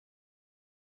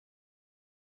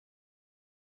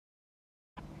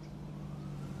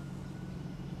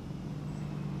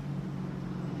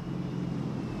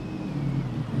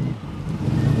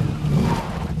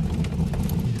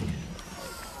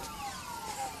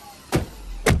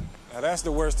That's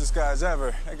the worst disguise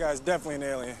ever. That guy's definitely an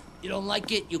alien. You don't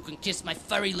like it? You can kiss my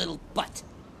furry little butt.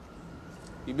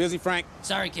 You busy, Frank?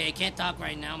 Sorry, Kay, can't talk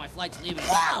right now. My flight's leaving.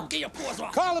 Wow! Get your paws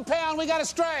off! Call the pound, we got a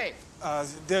stray!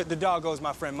 The dog owes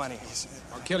my friend money.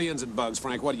 Killians and bugs,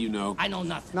 Frank, what do you know? I know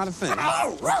nothing. Not a thing.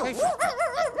 Stop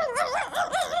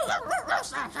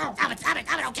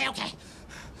it, okay.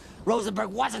 Rosenberg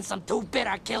wasn't some two-bit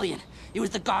Killian. He was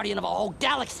the guardian of a whole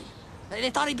galaxy. They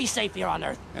thought he'd be safe here on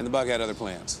Earth. And the bug had other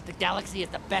plans. The galaxy is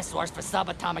the best source for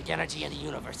subatomic energy in the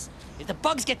universe. If the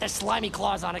bugs get their slimy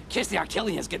claws on it, kiss the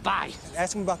Archelians goodbye.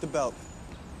 Ask him about the belt.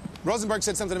 Rosenberg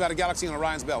said something about a galaxy on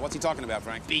Orion's belt. What's he talking about,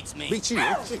 Frank? Beats me. Beats you?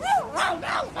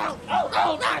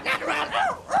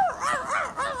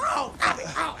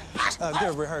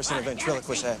 They're rehearsing a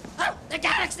ventriloquist act. The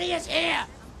galaxy is here!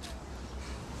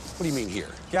 What do you mean here?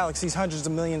 Galaxies, hundreds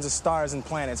of millions of stars and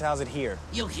planets. How's it here?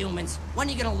 You humans, when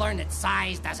are you gonna learn that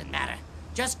size doesn't matter?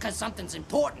 Just because something's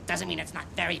important doesn't mean it's not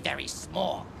very, very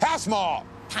small. How small?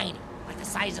 Tiny, like the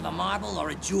size of a marble or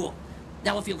a jewel.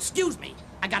 Now, if you'll excuse me,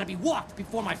 I gotta be walked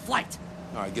before my flight.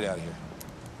 All right, get out of here.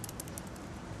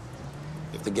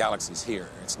 If the galaxy's here,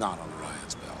 it's not on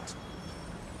Orion's belt.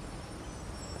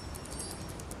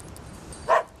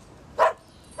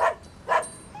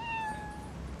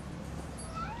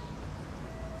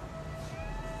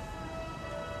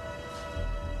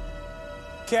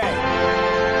 Okay.